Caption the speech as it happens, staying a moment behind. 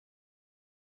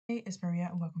Hey, it's Maria,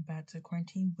 and welcome back to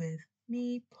Quarantine with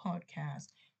Me podcast.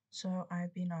 So,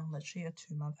 I've been on literally a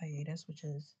 2 month hiatus, which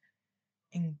is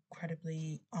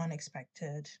incredibly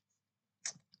unexpected.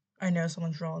 I know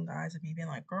someone's rolling their eyes at me, being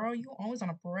like, "Girl, you always on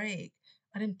a break."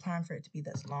 I didn't plan for it to be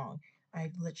this long.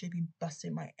 I've literally been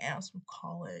busting my ass from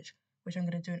college, which I'm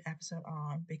going to do an episode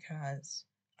on because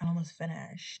I'm almost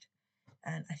finished.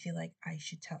 And I feel like I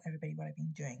should tell everybody what I've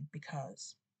been doing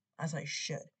because, as I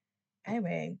should.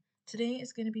 Anyway, today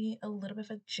is going to be a little bit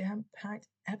of a jam packed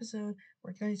episode.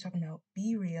 We're going to be talking about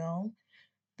Be Real,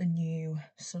 the new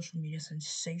social media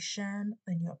sensation,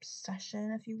 the new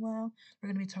obsession, if you will. We're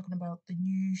going to be talking about the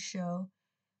new show,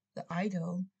 The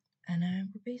Idol, and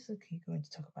we're basically going to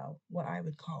talk about what I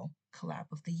would call collab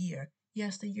of the year.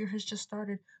 Yes, the year has just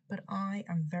started, but I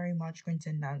am very much going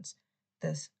to announce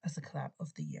this as the collab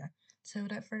of the year. So,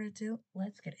 without further ado,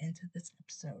 let's get into this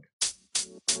episode.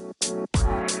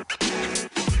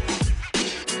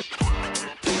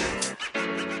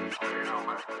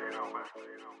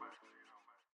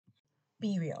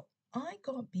 Be Real. I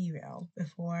got Be Real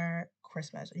before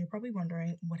Christmas. You're probably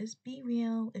wondering, what is Be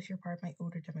Real if you're part of my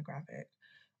older demographic?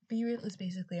 Be Real is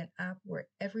basically an app where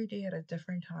every day at a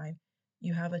different time,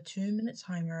 you have a 2 minute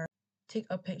timer, take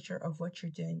a picture of what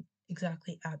you're doing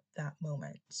exactly at that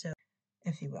moment. So,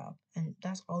 if you will. And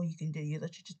that's all you can do. You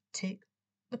literally just take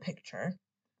the picture,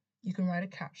 you can write a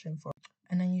caption for it,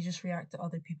 and then you just react to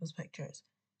other people's pictures.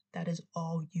 That is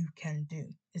all you can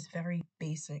do. It's very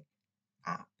basic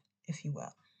app, if you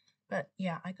will. But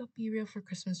yeah, I got Be Real for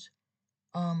Christmas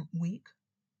week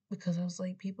because I was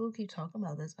like, people keep talking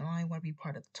about this and I want to be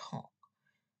part of the talk.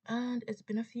 And it's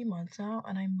been a few months now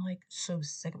and I'm like so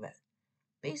sick of it.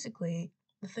 Basically,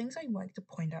 the things I like to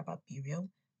point out about Be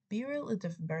Real is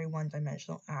a very one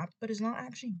dimensional app, but it's not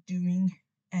actually doing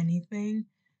anything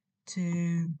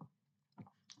to,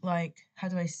 like, how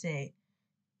do I say,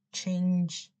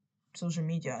 change social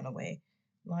media in a way.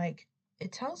 Like,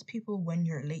 it tells people when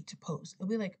you're late to post. It'll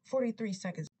be like 43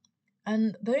 seconds.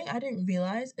 And the thing I didn't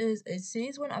realize is it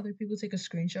says when other people take a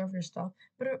screenshot of your stuff,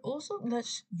 but it also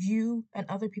lets you and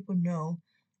other people know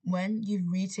when you've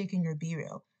retaken your B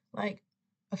reel. Like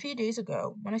a few days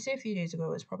ago, when I say a few days ago,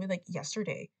 it was probably like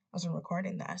yesterday as I'm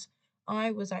recording this.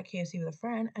 I was at KFC with a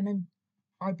friend and then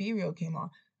our B reel came on.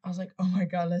 I was like, oh my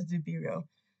god, let's do B reel.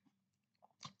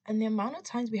 And the amount of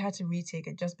times we had to retake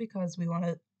it just because we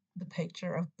wanted the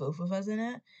picture of both of us in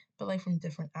it, but like from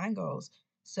different angles.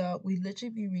 So we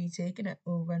literally be retaking it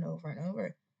over and over and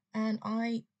over. And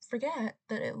I forget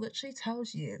that it literally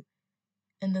tells you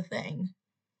in the thing,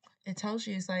 it tells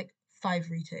you it's like 5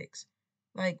 retakes.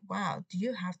 Like, wow, do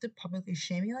you have to publicly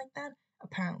shame me like that?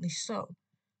 Apparently so.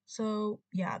 So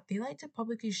yeah, they like to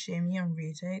publicly shame me on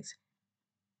retakes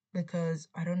because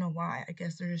I don't know why. I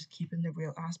guess they're just keeping the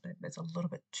real aspect, but it's a little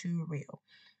bit too real.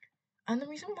 And the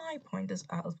reason why I point this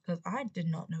out is because I did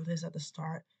not know this at the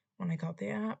start when I got the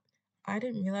app. I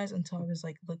didn't realize until I was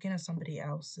like looking at somebody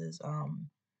else's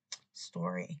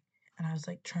story and I was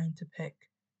like trying to pick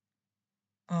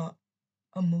a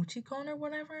emoticon or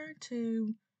whatever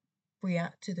to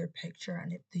react to their picture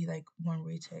and it be like one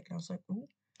retake. And I was like, ooh,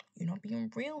 you're not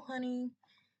being real, honey.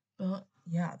 But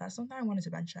yeah, that's something I wanted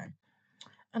to mention.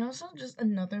 And also just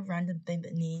another random thing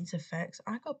that needs to fix.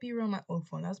 I got B-roll on my old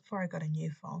phone. That was before I got a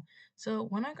new phone. So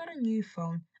when I got a new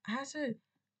phone, I had to,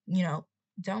 you know,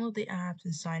 download the apps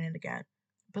and sign in again.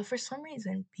 But for some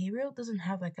reason, B-Real doesn't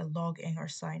have like a login or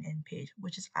sign in page,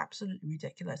 which is absolutely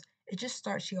ridiculous. It just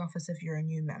starts you off as if you're a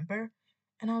new member.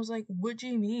 And I was like, what do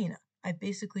you mean? I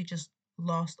basically just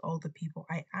lost all the people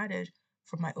I added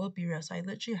from my old B-Real. So I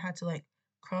literally had to like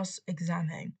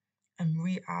cross-examine and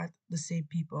re-add the same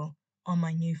people on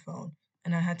my new phone.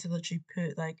 And I had to literally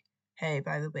put like, hey,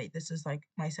 by the way, this is like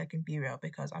my second B-Real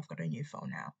because I've got a new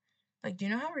phone now. Like, do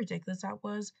you know how ridiculous that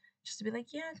was? Just to be like,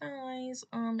 yeah, guys,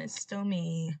 it's still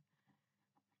me.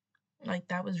 Like,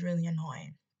 that was really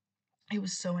annoying. It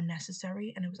was so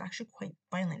unnecessary and it was actually quite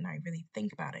violent now I really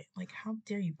think about it. Like, how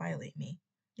dare you violate me?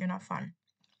 You're not fun.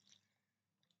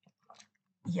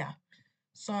 Yeah.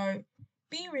 So,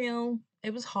 Be Real,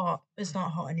 it was hot. It's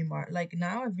not hot anymore. Like,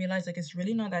 now I've realized, like, it's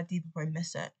really not that deep if I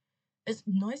miss it. It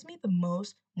annoys me the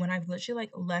most when I've literally,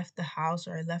 like, left the house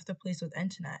or I left the place with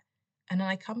internet. And then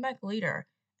I come back later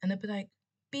and they'll be like,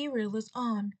 Be Real is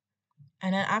on.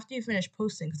 And then after you finish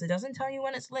posting, because it doesn't tell you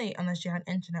when it's late unless you had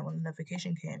internet when the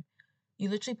notification came, you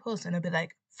literally post and it'll be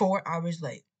like 4 hours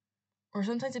late. Or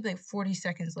sometimes it'll be like 40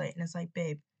 seconds late. And it's like,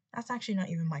 babe, that's actually not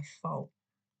even my fault.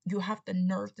 You have the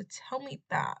nerve to tell me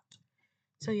that.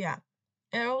 So yeah,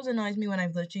 it always annoys me when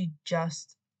I've literally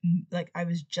just, like, I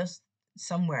was just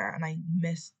somewhere and I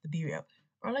missed the B-reel.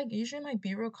 Or like, usually my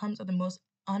B-reel comes at the most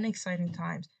unexciting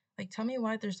times. Like, tell me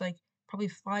why there's like probably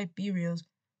 5 B-reels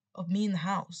of me in the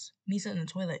house, me sitting in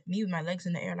the toilet, me with my legs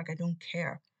in the air like I don't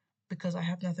care because I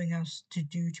have nothing else to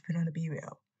do to put on a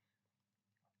B-reel.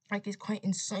 Like, it's quite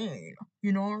insane,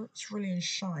 you know? It's really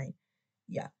insane.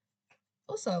 Yeah.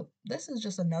 Also, this is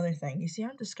just another thing. You see,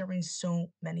 I'm discovering so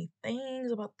many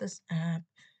things about this app.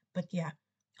 But yeah,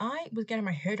 I was getting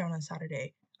my hair done on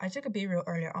Saturday. I took a B-reel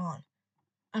earlier on.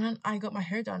 And then I got my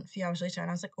hair done a few hours later,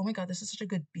 and I was like, oh my god, this is such a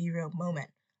good B-reel moment.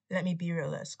 Let me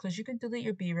B-reel this. Because you can delete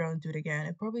your B-reel and do it again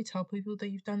and probably tell people that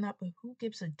you've done that, but who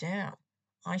gives a damn?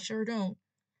 I sure don't.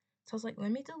 So I was like,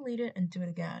 let me delete it and do it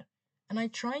again. And I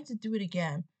tried to do it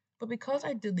again, but because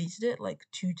I deleted it like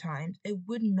 2 times, it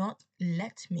would not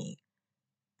let me.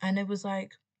 And it was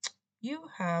like, you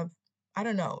have, I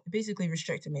don't know, it basically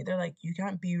restricted me. They're like, you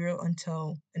can't B-reel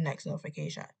until the next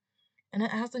notification. And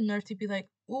it has the nerve to be like,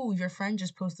 ooh, your friend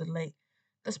just posted late.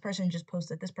 This person just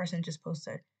posted. This person just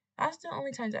posted. That's the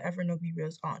only times I ever know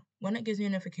B-Reel's on, when it gives me a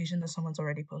notification that someone's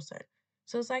already posted.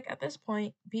 So it's like, at this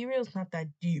point, B-Reel's not that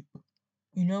deep.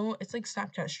 You know, it's like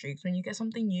Snapchat streaks. When you get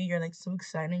something new, you're like so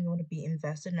excited and you want to be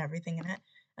invested in everything in it.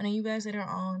 And then you guys later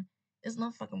on, it's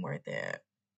not fucking worth it.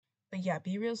 But yeah,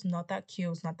 B-Reel's not that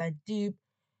cute. It's not that deep.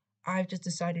 I've just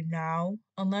decided now,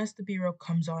 unless the B-roll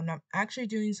comes on, I'm actually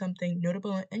doing something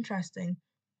notable and interesting,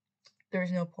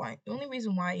 there's no point. The only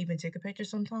reason why I even take a picture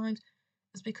sometimes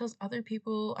is because other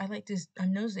people, I'm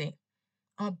nosy.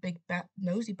 I'm a big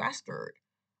nosy bastard.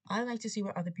 I like to see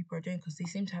what other people are doing because they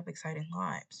seem to have exciting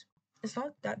lives. It's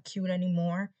not that cute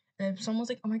anymore. And if someone's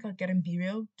like, oh my god, get in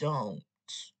B-reel, don't.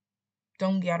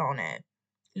 Don't get on it.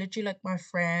 Literally, like my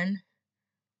friend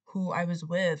who I was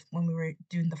with when we were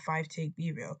doing the 5 take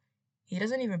B-reel. He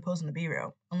doesn't even post on the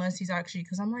B-reel unless he's actually,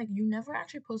 because I'm like, you never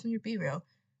actually post on your B-reel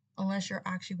unless you're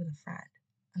actually with a friend.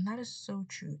 And that is so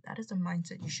true. That is the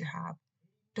mindset you should have.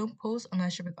 Don't post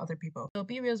unless you're with other people. So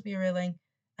B-reels, B-reeling,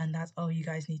 and that's all you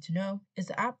guys need to know. Is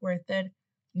the app worth it?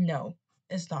 No,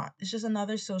 it's not. It's just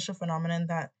another social phenomenon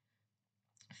that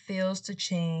fails to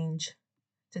change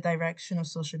the direction of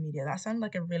social media. That sounded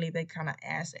like a really big kind of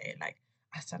essay. Like,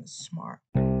 I sounded smart.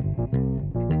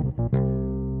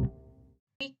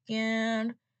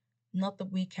 Weekend, not the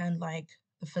weekend like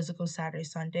the physical Saturday,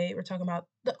 Sunday. We're talking about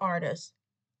the artist,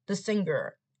 the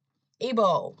singer,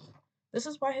 Abel. This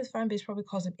is why his fan base probably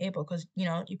calls him Abel, because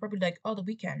you're probably like, oh, the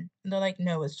weekend. And they're like,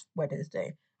 no, it's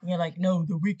Wednesday. And you're like, no,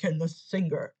 the weekend, the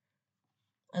singer.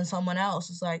 And someone else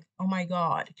is like, oh my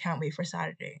god, can't wait for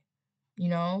Saturday.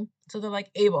 So they're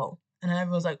like, Abel. And then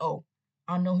everyone's like, oh,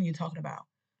 I don't know who you're talking about.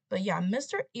 But yeah,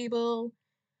 Mr. Abel,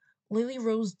 Lily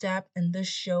Rose Depp, and this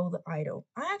show, The Idol.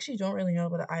 I actually don't really know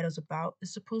what The Idol's about.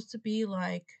 It's supposed to be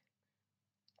like,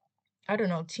 I don't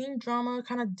know, teen drama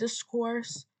kind of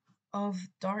discourse of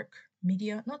dark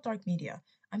media. Not dark media.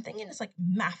 I'm thinking it's like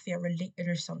mafia related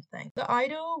or something. The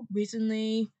Idol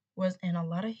recently was in a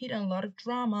lot of heat and a lot of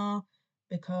drama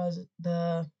because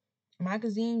the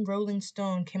magazine Rolling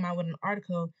Stone came out with an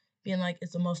article being like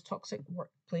it's the most toxic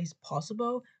workplace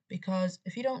possible. Because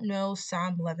if you don't know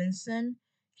Sam Levinson,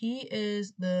 he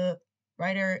is the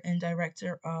writer and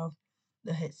director of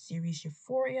the hit series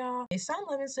Euphoria. Sam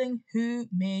Levinson, who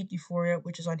made Euphoria,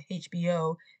 which is on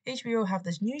HBO. HBO have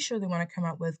this new show they want to come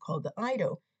out with called The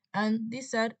Idol. And they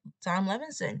said, Sam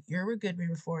Levinson, you're good with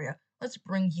Euphoria. Let's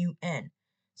bring you in.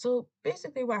 So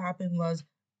basically what happened was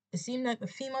it seemed like the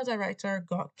female director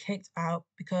got kicked out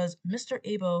because Mr.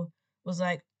 Abel was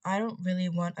like, I don't really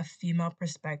want a female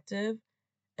perspective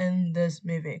in this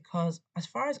movie because as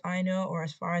far as I know or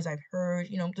as far as I've heard,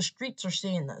 the streets are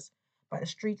saying this. By the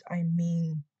streets, I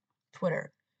mean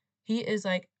Twitter. He is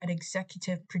like an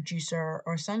executive producer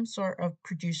or some sort of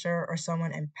producer or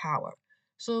someone in power.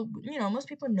 So, most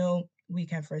people know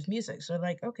Weeknd for his music. So,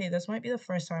 like, okay, this might be the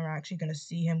first time we're actually going to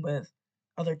see him with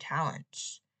other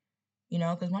talents,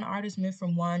 because when artists move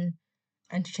from one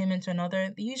entertainment to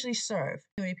another, they usually serve.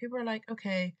 Anyway, people are like,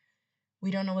 okay,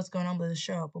 we don't know what's going on with the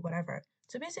show, but whatever.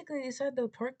 So basically, they said the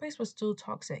workplace was still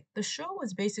toxic. The show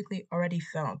was basically already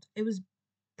filmed. It was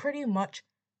pretty much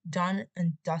done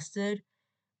and dusted,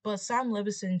 but Sam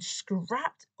Levinson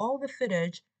scrapped all the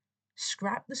footage,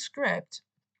 scrapped the script,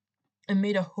 and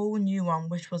made a whole new one,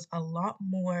 which was a lot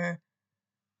more,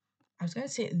 I was going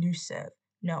to say elusive.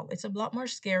 No, it's a lot more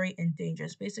scary and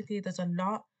dangerous. Basically, there's a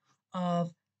lot of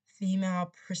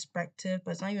female perspective,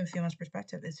 but it's not even female's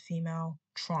perspective, it's female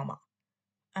trauma.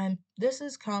 And this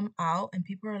has come out, and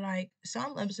people are like,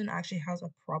 Sam Levinson actually has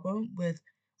a problem with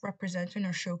representing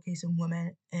or showcasing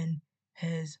women in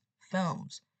his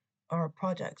films or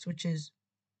projects, which is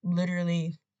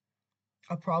literally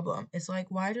a problem. It's like,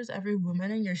 why does every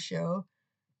woman in your show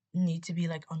need to be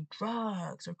like on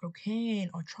drugs or cocaine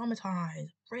or traumatized,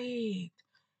 raped,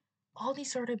 all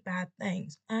these sort of bad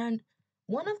things. And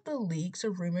one of the leaks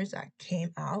or rumors that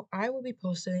came out, I will be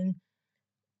posting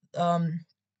um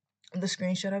the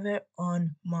screenshot of it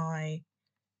on my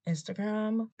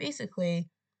Instagram. Basically,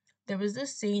 there was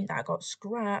this scene that got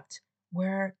scrapped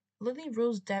where Lily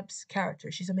Rose Depp's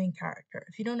character, she's a main character.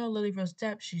 If you don't know Lily Rose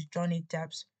Depp, she's Johnny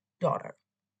Depp's daughter.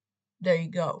 There you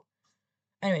go.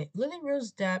 Anyway, Lily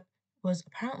Rose Depp was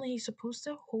apparently supposed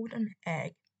to hold an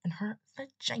egg in her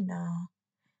vagina.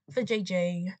 For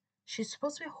JJ, she's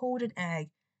supposed to hold an egg.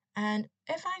 And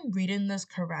if I'm reading this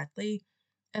correctly,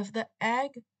 if the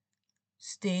egg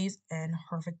stays in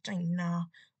her vagina.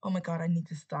 Oh my god, I need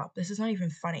to stop. This is not even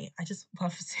funny. I just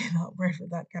love saying that word with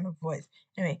that kind of voice.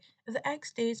 Anyway, if the egg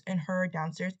stays in her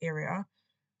downstairs area,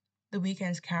 the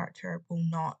Weeknd's character will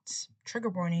not, trigger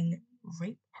warning,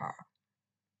 rape her.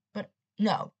 But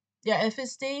no. Yeah, if it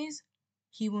stays,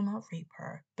 he will not rape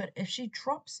her. But if she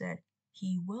drops it,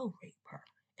 he will rape her.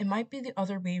 It might be the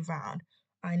other way around.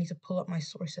 I need to pull up my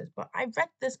sources. But I read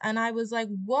this and I was like,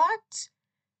 what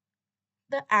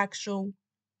the actual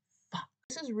fuck?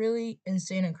 This is really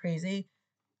insane and crazy.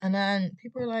 And then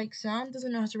people are like, Sam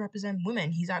doesn't know how to represent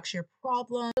women. He's actually a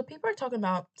problem. So people are talking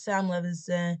about Sam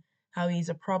Levinson, how he's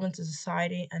a problem to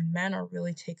society, and men are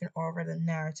really taking over the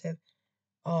narrative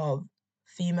of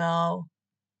female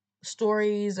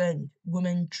stories and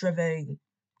women driven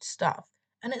stuff.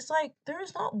 And it's like, there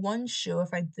is not one show, if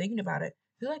I'm thinking about it,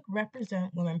 who like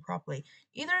represent women properly.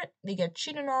 Either they get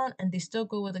cheated on and they still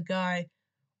go with a guy,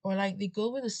 or like they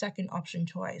go with a second option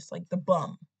choice, like the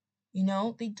bum. You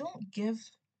know, they don't give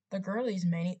the girlies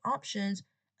many options,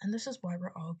 and this is why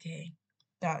we're all gay.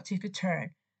 That took a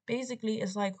turn. Basically,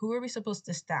 it's like, who are we supposed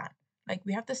to stand? Like,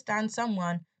 we have to stand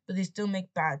someone, but they still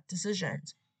make bad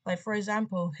decisions. Like, for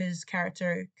example, his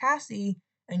character Cassie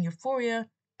in Euphoria,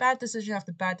 bad decision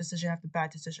after bad decision after bad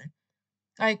decision.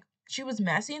 Like, she was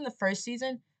messy in the first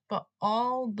season, but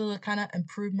all the kind of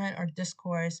improvement or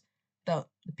discourse that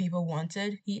the people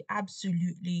wanted, he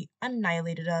absolutely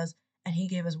annihilated us and he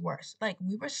gave us worse. Like,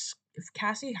 if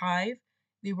Cassie Hive,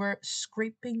 they were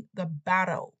scraping the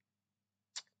barrel.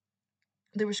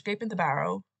 They were scraping the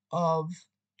barrel of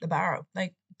the barrel,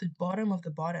 like the bottom of the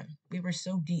bottom. We were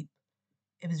so deep.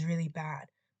 It was really bad.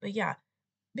 But yeah,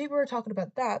 people were talking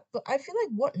about that, but I feel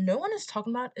like what no one is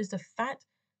talking about is the fact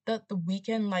that the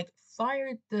Weeknd like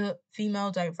fired the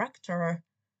female director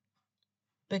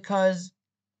because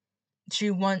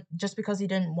just because he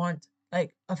didn't want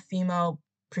like a female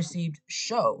perceived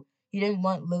show. He didn't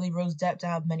want Lily Rose Depp to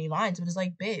have many lines, but it's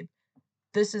like, babe,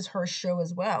 this is her show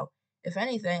as well. If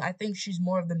anything, I think she's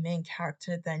more of the main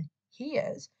character than he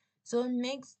is. So it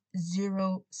makes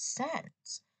zero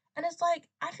sense. And it's like,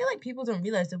 I feel like people don't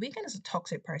realize The Weeknd is a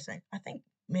toxic person. I think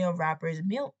male rappers,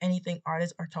 male anything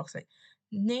artists are toxic.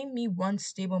 Name me one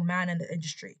stable man in the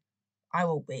industry. I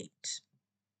will wait.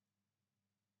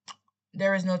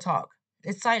 There is no talk.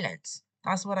 It's silence.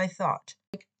 That's what I thought.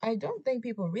 Like, I don't think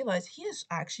people realize he is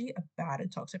actually a bad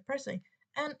and toxic person.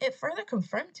 And it further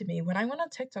confirmed to me when I went on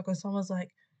TikTok and someone was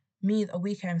like, me, a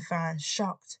Weeknd fan,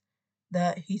 shocked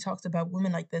that he talks about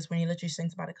women like this when he literally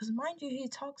sings about it. Because mind you, he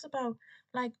talks about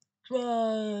like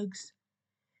drugs.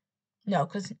 No,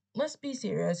 because let's be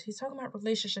serious. He's talking about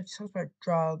relationships, he talks about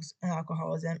drugs and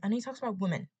alcoholism, and he talks about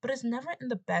women, but it's never in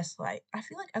the best light. I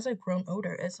feel like as I've grown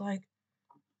older, it's like,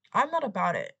 I'm not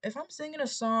about it. If I'm singing a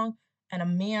song and a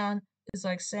man is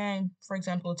like saying, for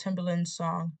example, Timberland's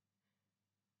song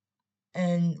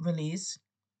and Release,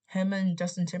 him and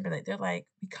Justin Timberlake, they're like,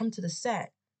 we come to the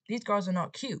set. These girls are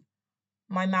not cute.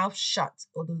 My mouth shuts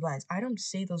all the lines. I don't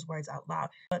say those words out loud,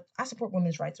 but I support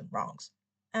women's rights and wrongs.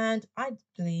 And I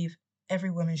believe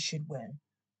every woman should win.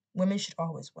 Women should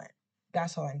always win.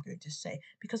 That's all I'm going to say.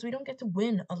 Because we don't get to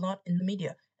win a lot in the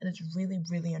media. And it's really,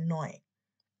 really annoying.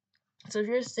 So if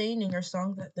you're saying in your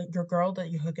song that your girl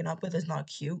that you're hooking up with is not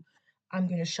cute, I'm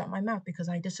going to shut my mouth because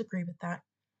I disagree with that.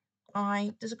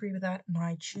 I disagree with that and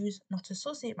I choose not to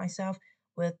associate myself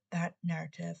with that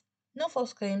narrative. No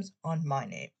false claims on my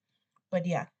name. But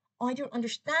yeah, I don't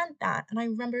understand that. And I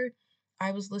remember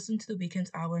I was listening to the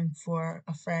Weeknd's album for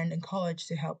a friend in college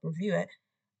to help review it.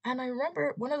 And I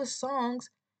remember one of the songs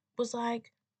was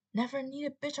like, never need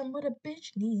a bitch, I'm what a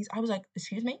bitch needs. I was like,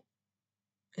 excuse me?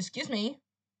 Excuse me?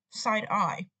 Side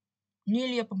eye.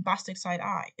 Nearly a bombastic side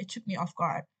eye. It took me off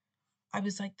guard. I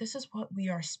was like, this is what we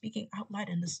are speaking out loud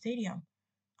in the stadium.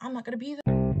 I'm not going to be there.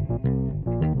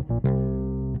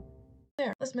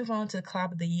 Let's move on to the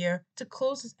collab of the year. To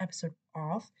close this episode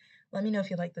off, let me know if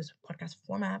you like this podcast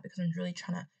format because I'm really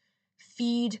trying to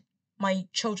feed my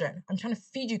children. I'm trying to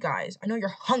feed you guys. I know you're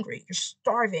hungry. You're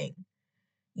starving.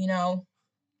 You know,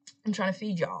 I'm trying to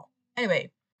feed y'all.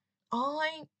 Anyway,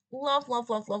 I love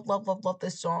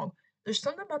this song. There's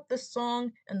something about this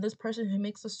song and this person who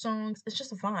makes the songs. It's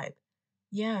just a vibe.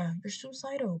 Yeah, you're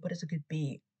suicidal, but it's a good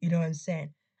beat. You know what I'm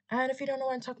saying? And if you don't know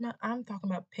what I'm talking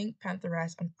about Pink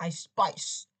Pantheress and Ice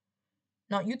Spice.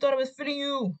 Now, you thought it was fitting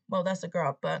you. Well, that's the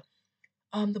girl, but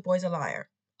The Boy's a Liar.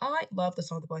 I love the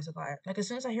song The Boy's a Liar. Like, as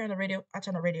soon as I hear it on the radio, I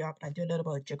turn the radio up and I do a little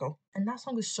bit of jiggle. And that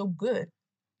song is so good.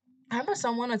 I remember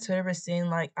someone on Twitter was saying,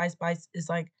 like, Ice Spice is,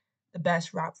 like, the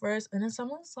best rap verse. And then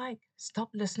someone's like, stop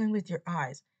listening with your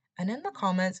eyes. And in the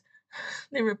comments,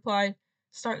 they replied,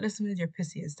 start listening with your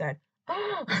pussy instead.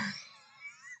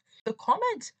 The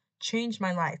comment changed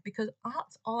my life because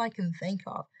that's all I can think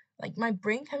of. Like, my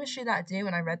brain chemistry that day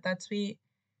when I read that tweet,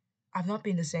 I've not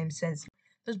been the same since.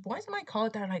 There's boys in my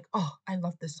college that are like, oh, I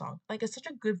love this song. Like, it's such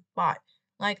a good vibe.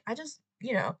 Like, I'm just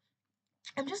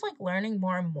like learning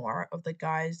more and more of the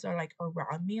guys that are like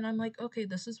around me. And I'm like, okay,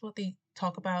 this is what they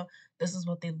talk about. This is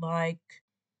what they like.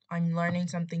 I'm learning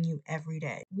something new every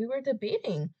day. We were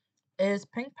debating, is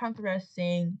Pink Pantheress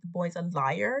saying the boy's a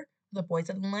liar? The boy's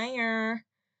a liar.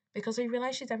 Because we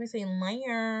realized she's definitely saying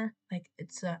liar. Like,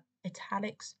 it's a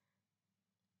italics,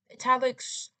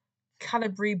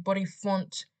 Calibri body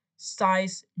font,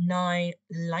 size 9,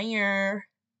 liar.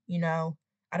 You know,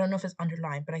 I don't know if it's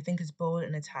underlined, but I think it's bold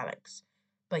and italics.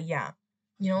 But yeah,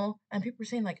 and people are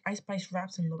saying like Ice Spice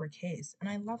raps in lowercase, and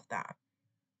I love that.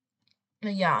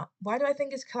 And yeah, why do I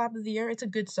think it's collab of the year? It's a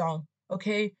good song,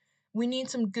 okay? We need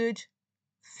some good,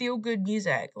 feel good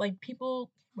music. Like,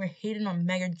 people were hating on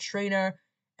Meghan Trainor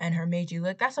and her Made You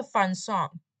Look. That's a fun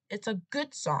song. It's a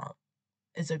good song.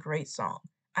 It's a great song.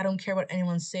 I don't care what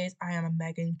anyone says. I am a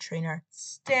Meghan Trainor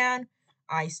stan.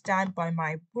 I stand by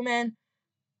my woman.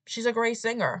 She's a great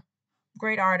singer,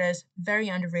 great artist, very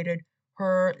underrated.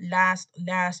 Her last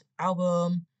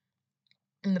album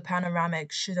in the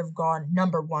Panoramic should have gone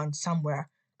 #1 somewhere.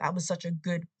 That was such a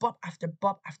good bop after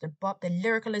bop after bop. The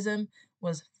lyricalism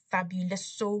was fabulous.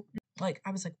 So, like,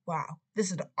 I was like, wow,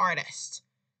 this is the artist.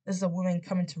 This is a woman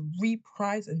coming to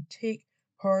reprise and take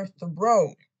her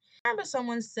throne. I remember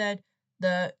someone said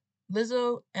the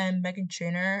Lizzo and Meghan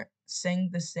Trainor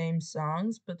sing the same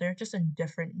songs, but they're just in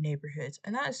different neighborhoods.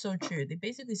 And that is so true. They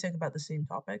basically sing about the same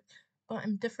topic, but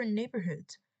in different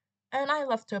neighborhoods. And I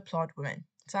love to applaud women.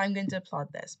 So I'm going to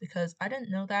applaud this because I didn't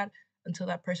know that until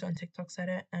that person on TikTok said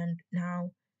it. And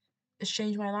now it's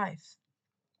changed my life.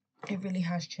 It really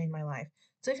has changed my life.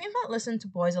 So if you've not listened to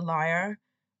Boy's a Liar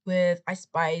with Ice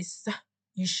Spice,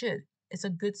 you should. It's a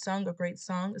good song, a great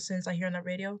song. As soon as I hear on the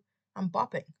radio, I'm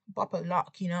bopping, bop a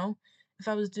lock. If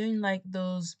I was doing like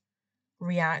those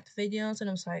react videos and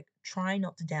it was like, try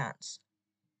not to dance,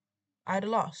 I'd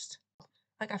have lost.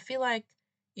 Like, I feel like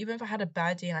even if I had a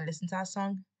bad day and I listened to that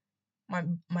song,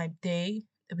 my day,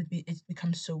 it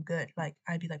becomes so good. Like,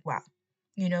 I'd be like, wow,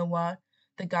 you know what?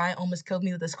 The guy almost killed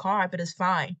me with his car, but it's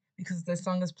fine because this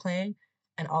song is playing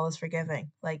and all is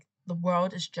forgiving. Like, the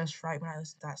world is just right when I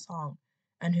listen to that song.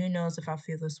 And who knows if I'll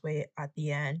feel this way at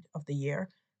the end of the year.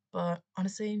 But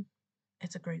honestly,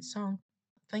 it's a great song.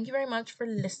 Thank you very much for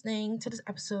listening to this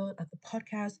episode of the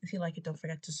podcast. If you like it, don't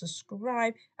forget to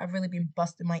subscribe. I've really been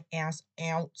busting my ass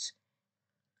out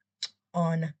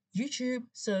on YouTube.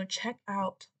 So check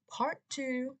out part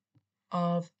 2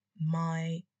 of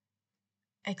my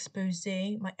expose,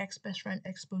 my ex-best friend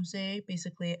expose.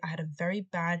 Basically, I had a very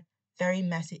bad, very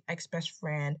messy ex-best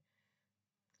friend.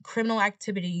 Criminal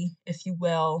activity, if you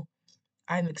will.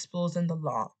 I'm exposing the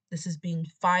law. This has been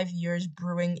 5 years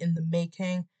brewing in the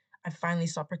making. I finally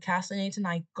stopped procrastinating.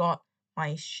 I got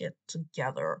my shit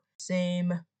together.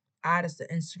 Same ad as the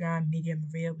Instagram, Media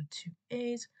Maria with 2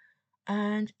 A's.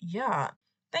 And yeah,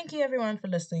 thank you everyone for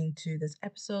listening to this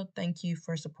episode. Thank you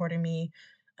for supporting me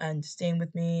and staying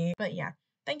with me. But yeah,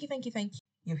 thank you.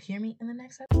 You'll hear me in the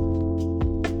next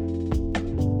episode.